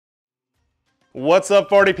What's up,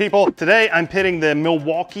 party people? Today I'm pitting the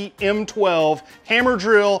Milwaukee M12 hammer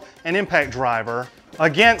drill and impact driver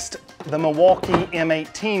against the Milwaukee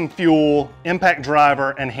M18 Fuel impact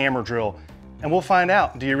driver and hammer drill. And we'll find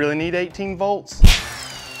out, do you really need 18 volts?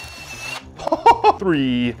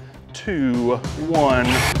 3, 2, 1.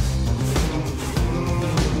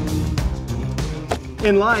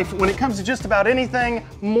 In life, when it comes to just about anything,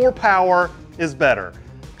 more power is better.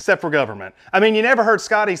 Except for government. I mean, you never heard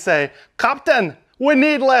Scotty say, "Captain, we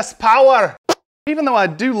need less power." Even though I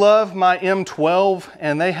do love my M12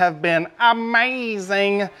 and they have been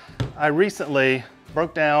amazing, I recently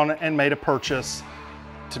broke down and made a purchase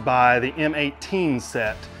to buy the M18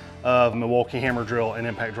 set of Milwaukee hammer drill and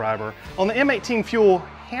impact driver. On the M18 Fuel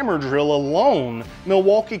hammer drill alone,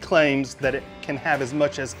 Milwaukee claims that it can have as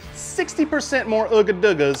much as 60% more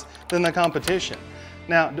ooga-doogas than the competition.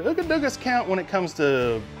 Now, do ooga-doogas count when it comes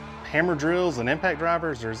to hammer drills and impact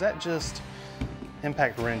drivers, or is that just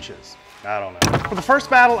impact wrenches? I don't know. For the first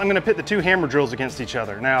battle, I'm gonna pit the two hammer drills against each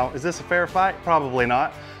other. Now, is this a fair fight? Probably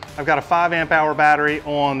not. I've got a 5 amp hour battery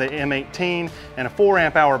on the M18 and a 4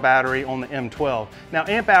 amp hour battery on the M12. Now,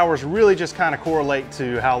 amp hours really just kind of correlate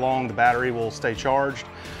to how long the battery will stay charged.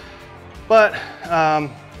 But I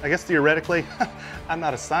guess theoretically, I'm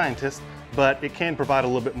not a scientist, but it can provide a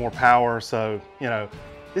little bit more power. So, you know,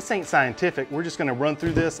 this ain't scientific. We're just gonna run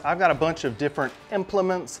through this. I've got a bunch of different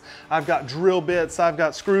implements. I've got drill bits, I've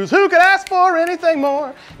got screws. Who could ask for anything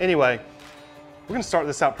more? Anyway, we're gonna start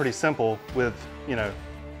this out pretty simple with, you know,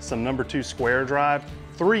 some number 2 square drive,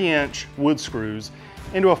 3-inch wood screws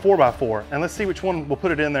into a 4x4. And let's see which one will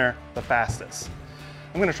put it in there the fastest.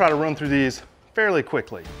 I'm gonna try to run through these fairly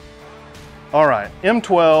quickly. All right,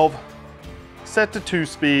 M12, set to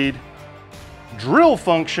 2-speed. Drill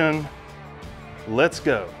function, let's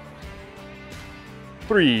go.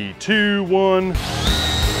 3, 2, 1.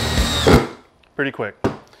 Pretty quick.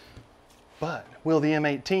 But will the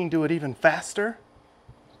M18 do it even faster?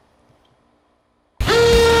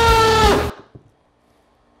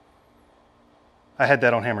 I had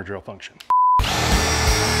that on hammer drill function.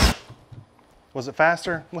 Was it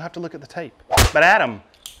faster? We'll have to look at the tape. But Adam,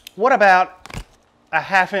 what about a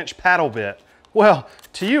 1/2-inch paddle bit? Well,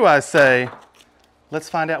 to you I say, let's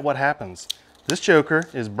find out what happens. This joker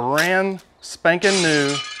is brand spanking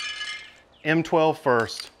new, M12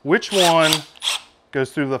 first. Which one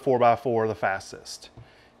goes through the 4x4 the fastest?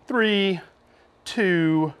 3,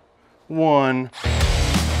 2, 1.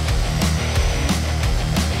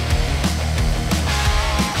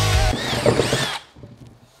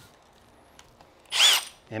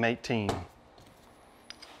 M18.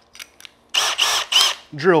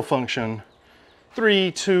 Drill function. 3,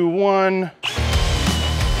 2, 1.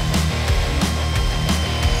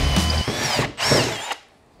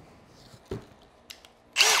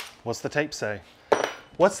 What's the tape say?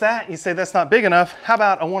 What's that? You say that's not big enough. How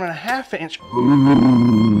about a 1.5-inch?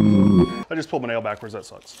 I just pulled my nail backwards, that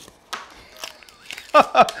sucks.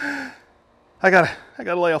 I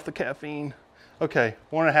gotta lay off the caffeine. Okay,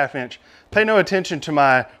 1.5-inch. Pay no attention to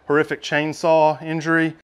my horrific chainsaw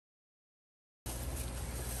injury.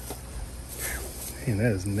 Man,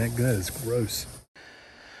 that is gross.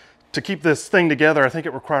 To keep this thing together, I think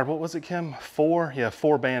it required, what was it, Kim? 4? Yeah,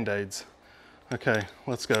 4 Band-Aids. Okay,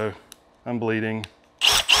 let's go. I'm bleeding.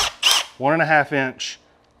 1.5-inch.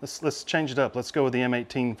 Let's change it up. Let's go with the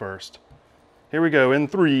M18 first. Here we go in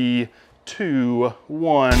 3, 2,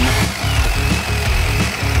 1.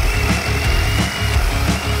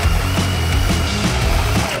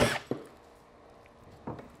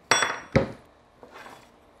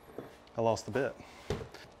 I lost the bit.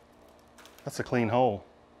 That's a clean hole.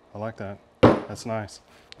 I like that. That's nice.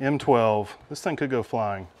 M12. This thing could go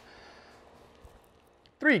flying.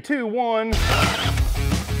 3, 2, 1.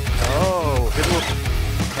 Oh, hit a little.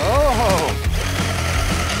 Oh!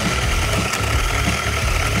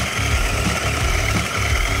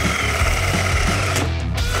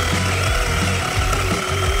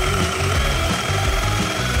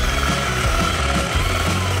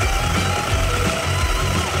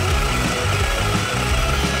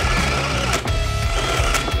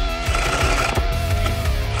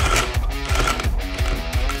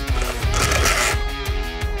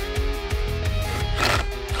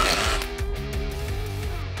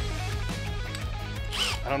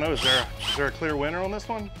 I don't know, is there a clear winner on this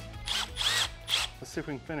one? Let's see if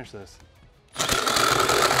we can finish this.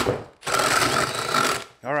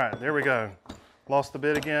 All right, there we go. Lost the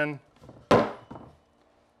bit again.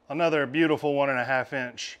 Another beautiful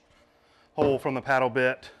 1.5-inch hole from the paddle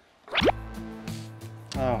bit.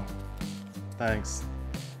 Oh, thanks.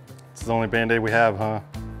 This is the only Band-Aid we have, huh?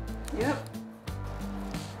 Yep.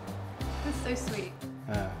 This So sweet.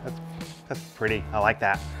 That's pretty. I like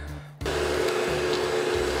that.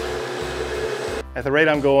 At the rate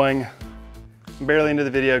I'm going, I'm barely into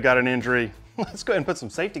the video, got an injury. Let's go ahead and put some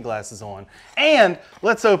safety glasses on. And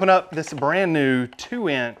let's open up this brand new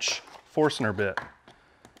 2-inch Forstner bit.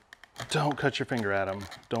 Don't cut your finger at them.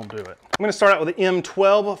 Don't do it. I'm gonna start out with the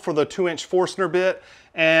M12 for the 2-inch Forstner bit,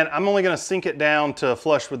 and I'm only gonna sink it down to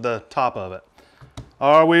flush with the top of it.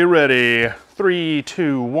 Are we ready? 3,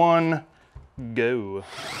 2, 1, go.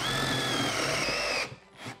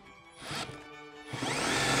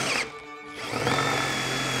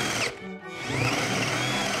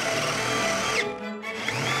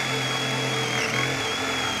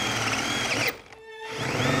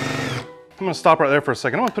 I'm gonna stop right there for a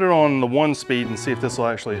second. I'm gonna put it on the 1 speed and see if this will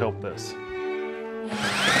actually help this.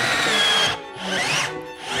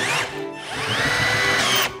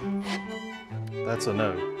 That's a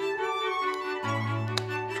no.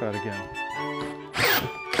 Try it again.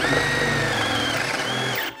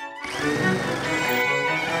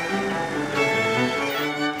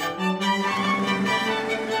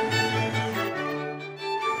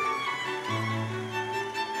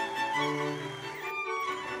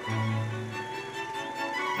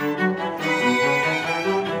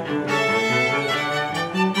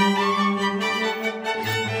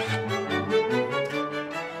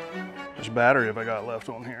 Battery have I got left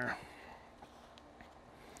on here?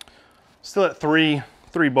 Still at three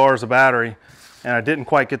bars of battery, and I didn't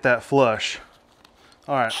quite get that flush.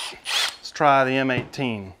 All right, let's try the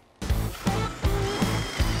M18.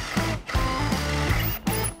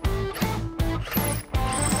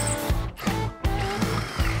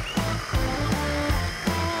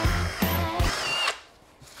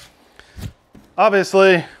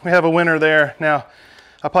 Obviously, we have a winner there. Now,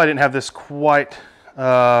 I probably didn't have this quite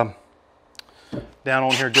down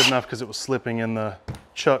on here good enough because it was slipping in the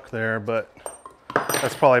chuck there, but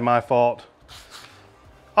that's probably my fault.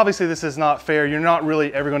 Obviously this is not fair. You're not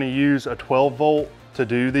really ever going to use a 12 volt to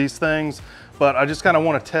do these things, but I just kind of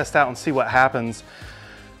want to test out and see what happens.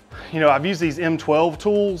 You know, I've used these M12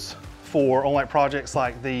 tools for on like projects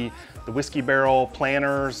like the whiskey barrel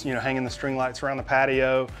planters, you know, hanging the string lights around the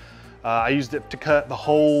patio. I used it to cut the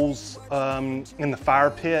holes in the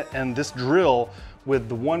fire pit, and this drill with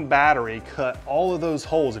the 1 battery cut all of those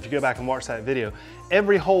holes. If you go back and watch that video,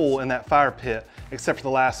 every hole in that fire pit except for the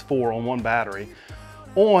last 4 on 1 battery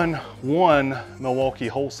on 1 Milwaukee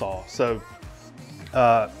hole saw. So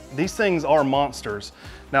these things are monsters.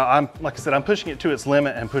 Now like I said, I'm pushing it to its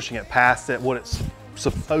limit and pushing it past what it's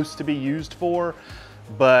supposed to be used for.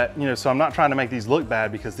 But you know, so I'm not trying to make these look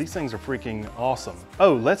bad because these things are freaking awesome.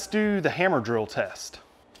 Oh, let's do the hammer drill test.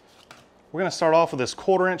 We're gonna start off with this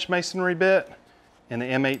 1/4 inch masonry bit and the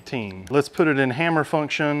M18. Let's put it in hammer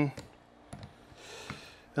function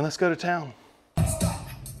and let's go to town.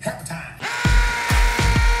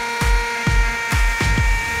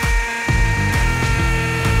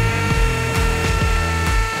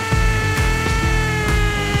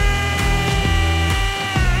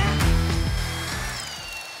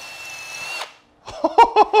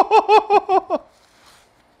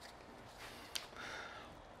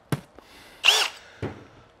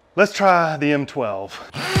 Let's try the M12.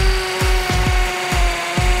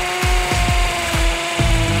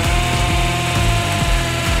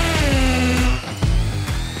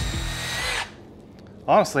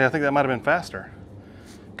 Honestly, I think that might have been faster.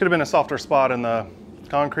 Could have been a softer spot in the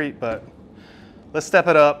concrete, but let's step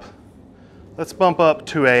it up. Let's bump up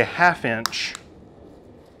to a 1/2 inch.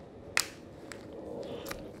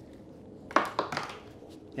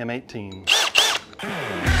 M18.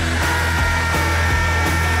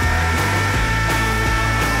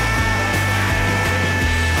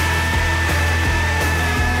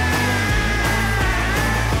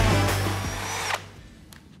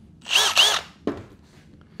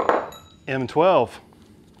 M12.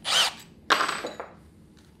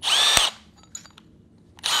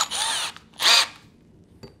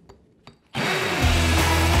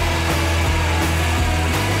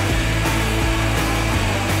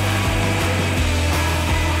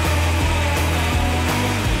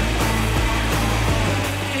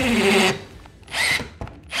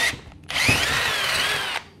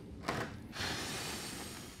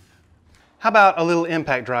 How about a little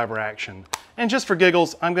impact driver action? And just for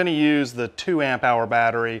giggles, I'm gonna use the 2 amp hour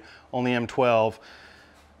battery on the M12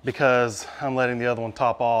 because I'm letting the other one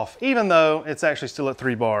top off, even though it's actually still at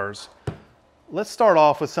 3 bars. Let's start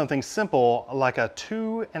off with something simple like a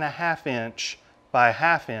 2.5 inch by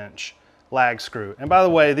 1/2 inch lag screw. And by the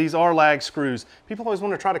way, these are lag screws. People always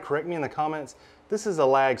want to try to correct me in the comments. This is a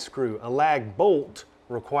lag screw. A lag bolt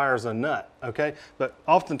requires a nut, okay? But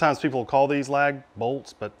oftentimes people call these lag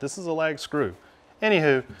bolts, but this is a lag screw.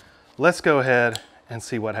 Anywho, let's go ahead and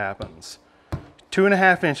see what happens.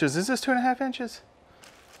 2.5 inches, is this 2.5 inches?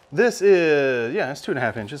 This is, yeah, it's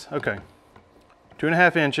 2.5 inches, okay.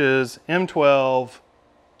 2.5 inches, M12,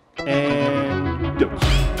 and go.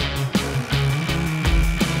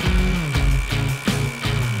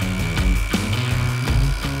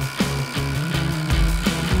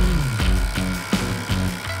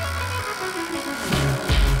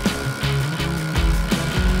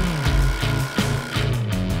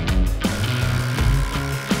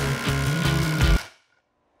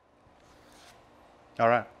 All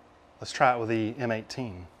right, let's try it with the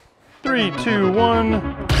M18. 3, 2, 1.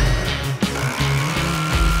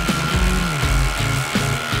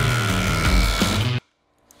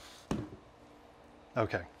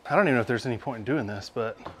 Okay, I don't even know if there's any point in doing this,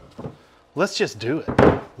 but let's just do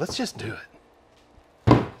it. Let's just do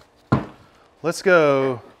it. Let's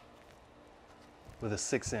go with a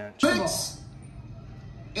 6 inch. 6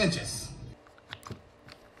 inches.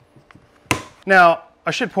 Now, I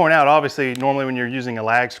should point out, obviously, normally when you're using a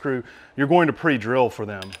lag screw, you're going to pre-drill for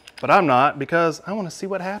them. But I'm not, because I want to see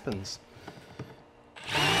what happens.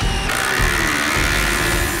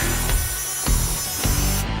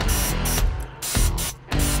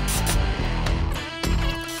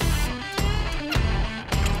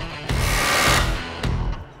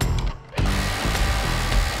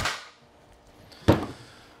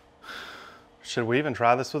 Should we even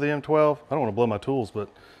try this with the M12? I don't want to blow my tools, but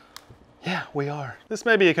yeah, we are. This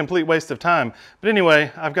may be a complete waste of time, but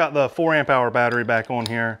anyway, I've got the 4 amp hour battery back on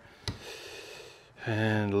here,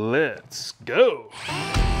 and let's go.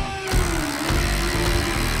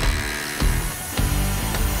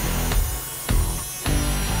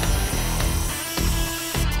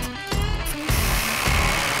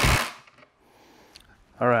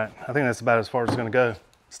 All right, I think that's about as far as it's gonna go.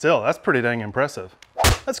 Still, that's pretty dang impressive.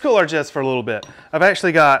 Let's cool our jets for a little bit. I've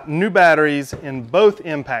actually got new batteries in both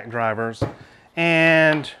impact drivers,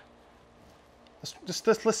 and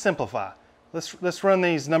let's simplify. Let's run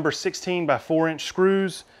these number 16 by 4 inch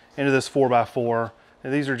screws into this 4 by 4.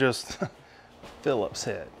 And these are just Phillips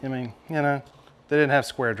head. I mean, you know, they didn't have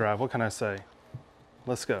square drive. What can I say?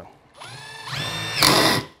 Let's go.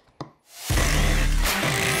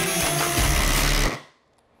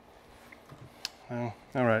 Well,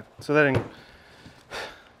 all right, so that didn't.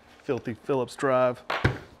 Filthy Phillips drive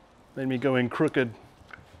made me go in crooked.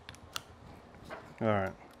 All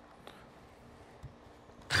right.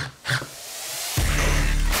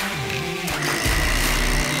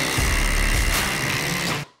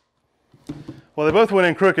 Well, they both went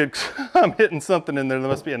in crooked. I'm hitting something in there. There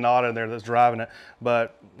must be a knot in there that's driving it,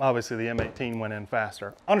 but obviously the M18 went in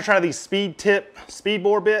faster. I'm gonna try these speed tip speed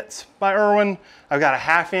bore bits by Irwin. I've got a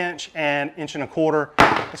 1/2 inch and 1.25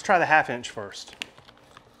 inch. Let's try the 1/2 inch first.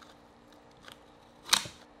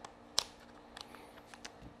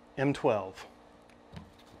 M12.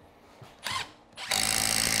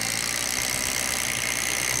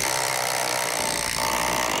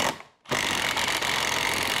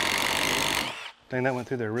 Dang, that went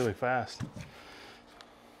through there really fast.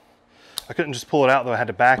 I couldn't just pull it out though, I had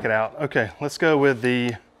to back it out. Okay, let's go with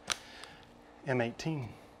the M18.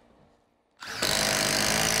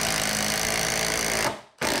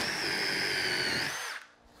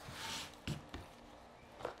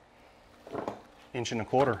 Inch and a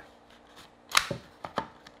quarter.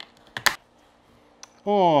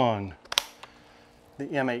 On the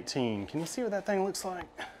M18. Can you see what that thing looks like?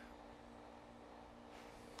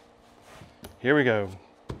 Here we go.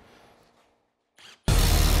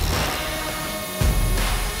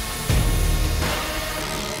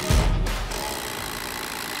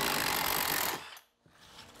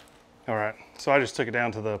 All right, so I just took it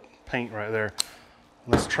down to the paint right there.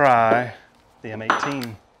 Let's try the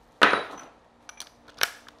M18.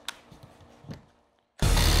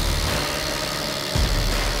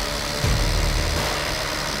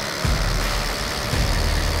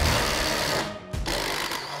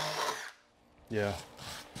 Yeah,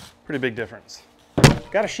 pretty big difference.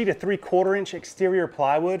 Got a sheet of 3/4 inch exterior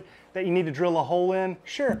plywood that you need to drill a hole in?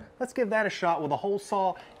 Sure, let's give that a shot with a hole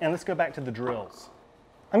saw, and let's go back to the drills.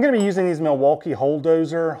 I'm gonna be using these Milwaukee hole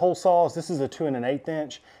dozer hole saws. This is a 2 1/8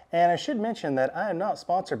 inch, and I should mention that I am not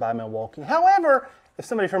sponsored by Milwaukee. However, if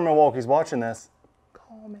somebody from Milwaukee is watching this,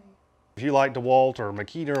 call me. If you like DeWalt or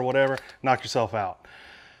Makita or whatever, knock yourself out.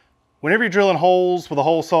 Whenever you're drilling holes with a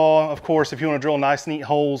hole saw, of course, if you want to drill nice, neat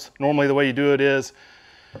holes, normally the way you do it is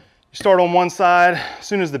you start on one side. As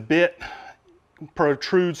soon as the bit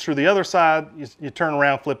protrudes through the other side, you turn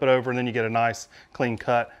around, flip it over, and then you get a nice clean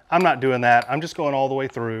cut. I'm not doing that. I'm just going all the way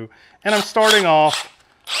through. And I'm starting off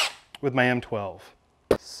with my M12.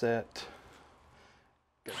 Set.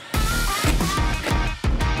 Go.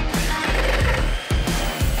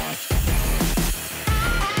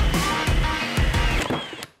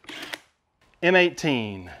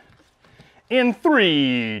 M18. In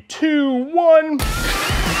 3, 2, 1.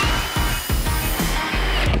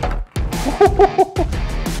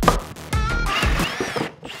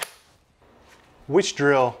 Which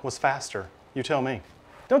drill was faster? You tell me.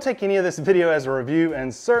 Don't take any of this video as a review,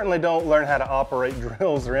 and certainly don't learn how to operate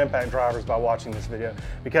drills or impact drivers by watching this video,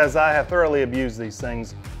 because I have thoroughly abused these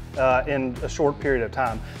things in a short period of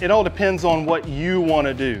time. It all depends on what you want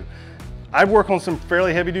to do. I work on some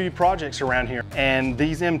fairly heavy duty projects around here, and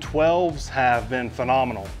these M12s have been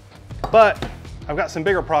phenomenal. But I've got some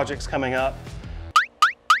bigger projects coming up,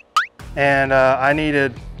 and I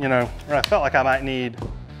needed, I felt like I might need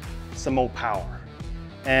some more power.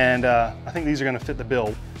 And I think these are gonna fit the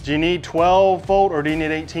bill. Do you need 12 volt or do you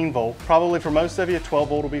need 18 volt? Probably for most of you, 12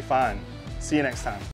 volt will be fine. See you next time.